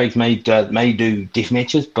 Vic Craig may do death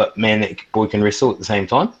matches, but man, that boy can wrestle at the same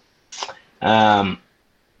time.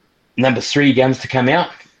 Number 3 guns to come out.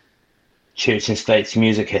 Church and State's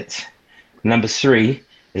music hits. Number 3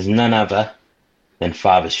 is none other than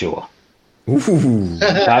Father Shaw. Ooh.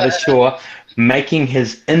 Father Shaw, making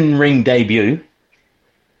his in-ring debut,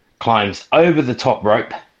 climbs over the top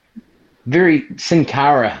rope, very Sin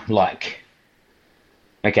Cara-like.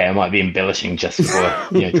 Okay, I might be embellishing just for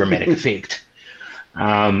dramatic effect.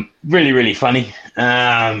 Really, really funny.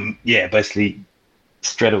 Yeah, basically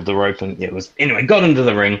straddled the rope and it was anyway. Got into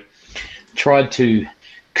the ring, tried to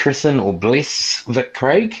christen or bless Vic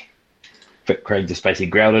Craig. Vic Craig just basically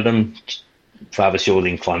growled at him. Father Shaw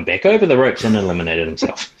then climbed back over the ropes and eliminated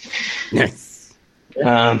himself. Nice.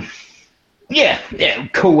 Yeah,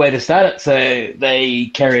 cool way to start it. So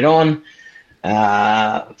they carried on.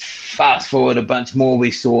 Fast forward a bunch more,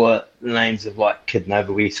 we saw names of like Kid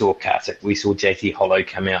Nova, we saw Kartik, we saw JT Hollow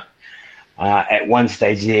come out. At one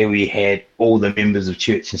stage there, we had all the members of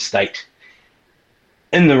Church and State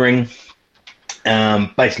in the ring.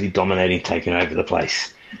 basically dominating, taking over the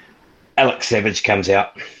place. Alex Savage comes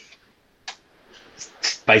out,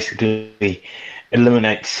 basically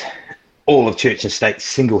eliminates all of Church and State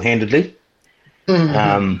single-handedly,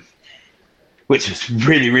 which was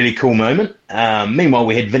really, really cool moment. Meanwhile,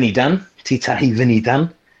 we had Vinny Dunn, Titahi Vinny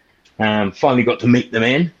Dunn. Finally got to meet the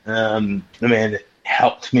man. The man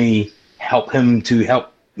helped me help him to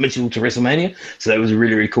help Mitchell to WrestleMania. So that was a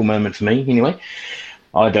really, really cool moment for me. Anyway,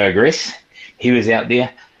 I digress. He was out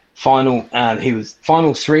there.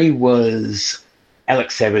 Final three was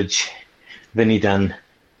Alex Savage, Vinny Dunn,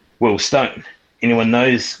 Will Stone. Anyone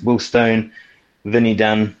knows Will Stone, Vinny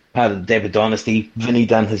Dunn, part of the Dapper Dynasty. Vinny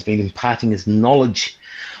Dunn has been imparting his knowledge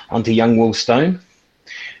onto young Will Stone.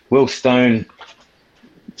 Will Stone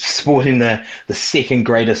sporting the second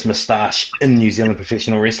greatest moustache in New Zealand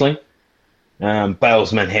professional wrestling.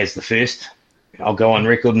 Balesman has the first. I'll go on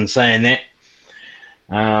record in saying that.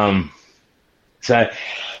 So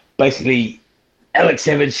basically, Alex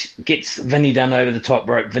Savage gets Vinny Dunn over the top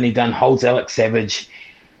rope. Vinny Dunn holds Alex Savage.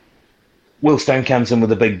 Will Stone comes in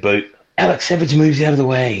with a big boot. Alex Savage moves out of the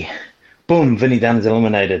way. Boom, Vinny Dunn is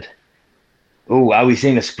eliminated. Oh, are we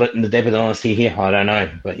seeing a split in the Dapper Dynasty here? I don't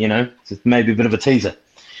know. But, it's maybe a bit of a teaser.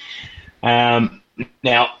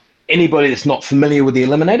 Now, anybody that's not familiar with the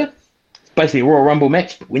Eliminator, it's basically a Royal Rumble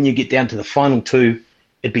match. But when you get down to the final two,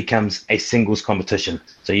 it becomes a singles competition.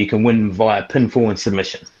 So you can win via pinfall and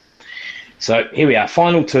submission. So here we are,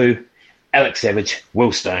 final two, Alex Savage,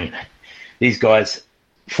 Will Stone. These guys,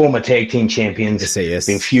 former tag team champions, SAS.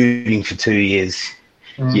 Been feuding for 2 years.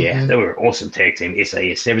 Mm-hmm. Yeah, they were an awesome tag team,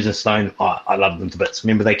 SAS. Savage and Stone, I loved them to bits.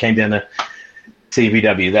 Remember, they came down to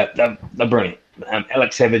CBW. They're brilliant.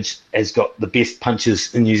 Alex Savage has got the best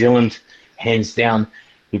punches in New Zealand, hands down.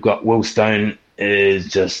 You've got Will Stone is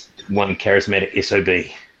just one charismatic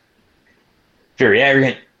SOB. Very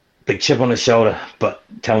arrogant, big chip on his shoulder, but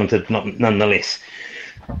talented nonetheless.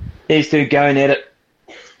 These two going at it.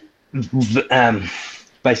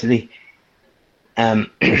 Basically,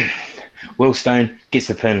 Will Stone gets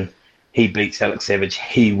the pin. He beats Alex Savage.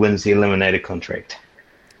 He wins the Eliminator contract.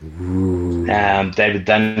 David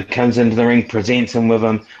Dunn comes into the ring, presents him with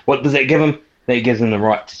him. What does that give him? That gives him the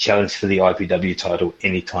right to challenge for the IPW title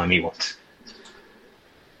anytime he wants.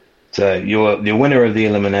 So the winner of the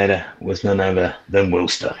Eliminator was none other than Will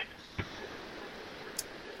Stone.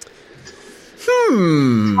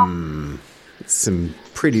 Some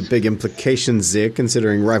pretty big implications there,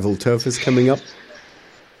 considering Rival Turf is coming up.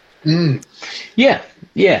 Yeah.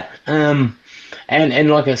 And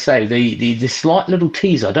like I say, the slight little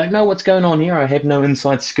tease, I don't know what's going on here. I have no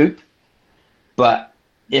inside scoop. But,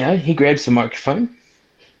 he grabs the microphone.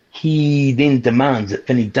 He then demands that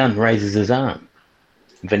Vinny Dunn raises his arm.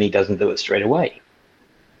 Vinny doesn't do it straight away.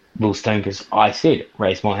 Will Stone goes, I said,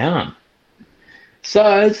 raise my arm.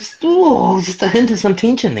 So just a hint of some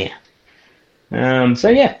tension there.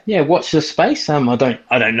 Watch this space. I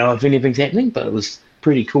don't know if anything's happening, but it was a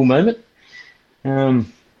pretty cool moment. It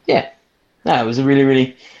was a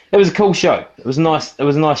really, it was a cool show. It was nice. It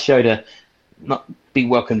was a nice show to not be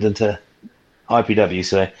welcomed into IPW.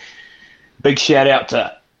 So big shout out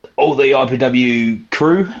to all the IPW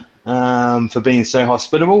crew for being so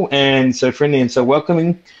hospitable and so friendly and so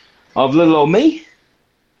welcoming of little old me.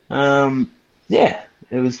 It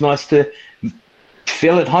was nice to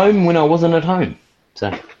feel at home when I wasn't at home.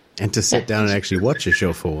 So and to sit down and actually watch a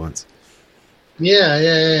show for once.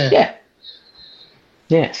 Yeah.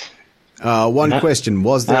 Yes. One question.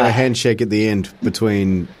 Was there a handshake at the end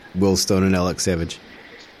between Will Stone and Alex Savage?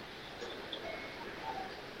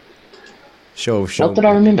 Show. Not that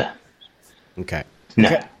I remember. Okay. No.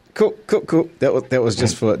 Okay. Cool. That was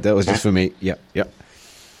just for me. Yep.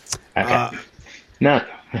 Okay. No.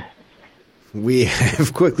 We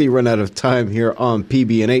have quickly run out of time here on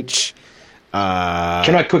PBandH.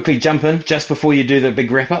 Can I quickly jump in just before you do the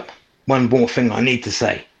big wrap up? One more thing I need to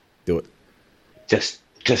say. Do it. Just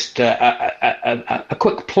a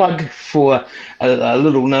quick plug for a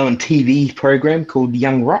little known TV program called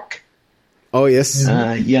Young Rock. Oh yes.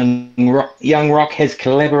 Young Rock has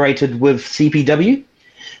collaborated with CPW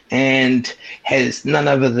and has none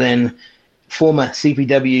other than former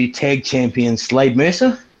CPW tag champion Slade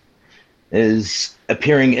Mercer is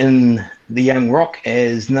appearing in the Young Rock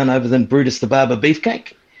as none other than Brutus the Barber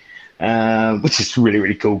Beefcake, which is really,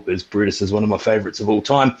 really cool because Brutus is one of my favorites of all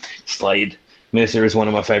time. Slade Mercer is one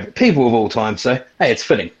of my favorite people of all time. So, hey, it's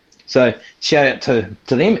fitting. So, shout out to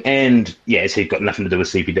them. And, yeah, it's got nothing to do with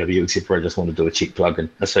CPW except for I just want to do a cheap plug and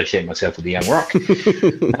associate myself with the Young Rock.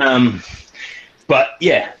 But,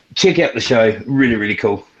 yeah, check out the show. Really, really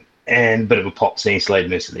cool. And a bit of a pop seeing Slade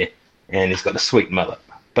Mercer there. And he's got a sweet mullet.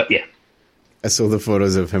 But, yeah. I saw the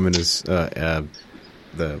photos of him and his the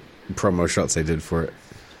promo shots they did for it.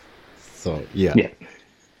 So yeah.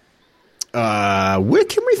 Where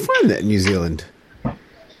can we find that in New Zealand?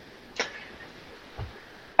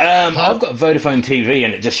 I've got Vodafone TV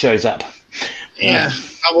and it just shows up. Yeah,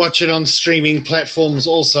 I watch it on streaming platforms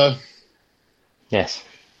also. Yes.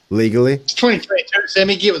 Legally? It's 2022,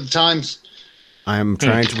 Sammy. Get with the times. I am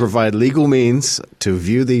trying to provide legal means to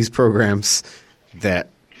view these programs that...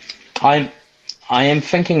 I am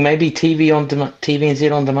thinking maybe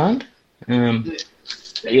TVNZ on demand.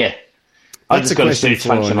 Yeah. I just got a search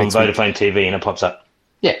function on Vodafone TV and it pops up.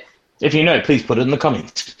 Yeah. If you know, please put it in the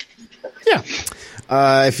comments. Yeah.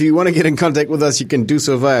 If you want to get in contact with us, you can do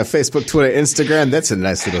so via Facebook, Twitter, Instagram. That's a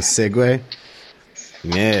nice little segue.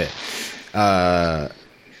 Yeah.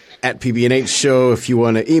 At PBandH Show. If you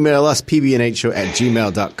want to email us,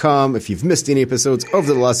 pbandhshow@gmail.com. If you've missed any episodes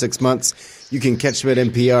over the last 6 months, you can catch them at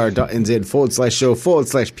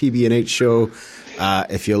npr.nz/show/PBandH Show.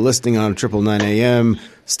 If you're listening on 999 AM,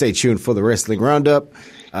 stay tuned for the Wrestling Roundup.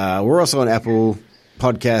 We're also on Apple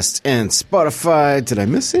Podcasts and Spotify. Did I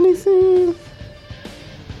miss anything?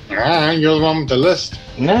 You're the one with the list.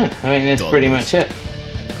 No, I mean, that's pretty much it.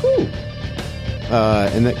 Cool.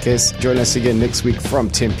 In that case, join us again next week from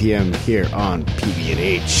 10 p.m. here on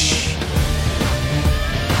PBandH.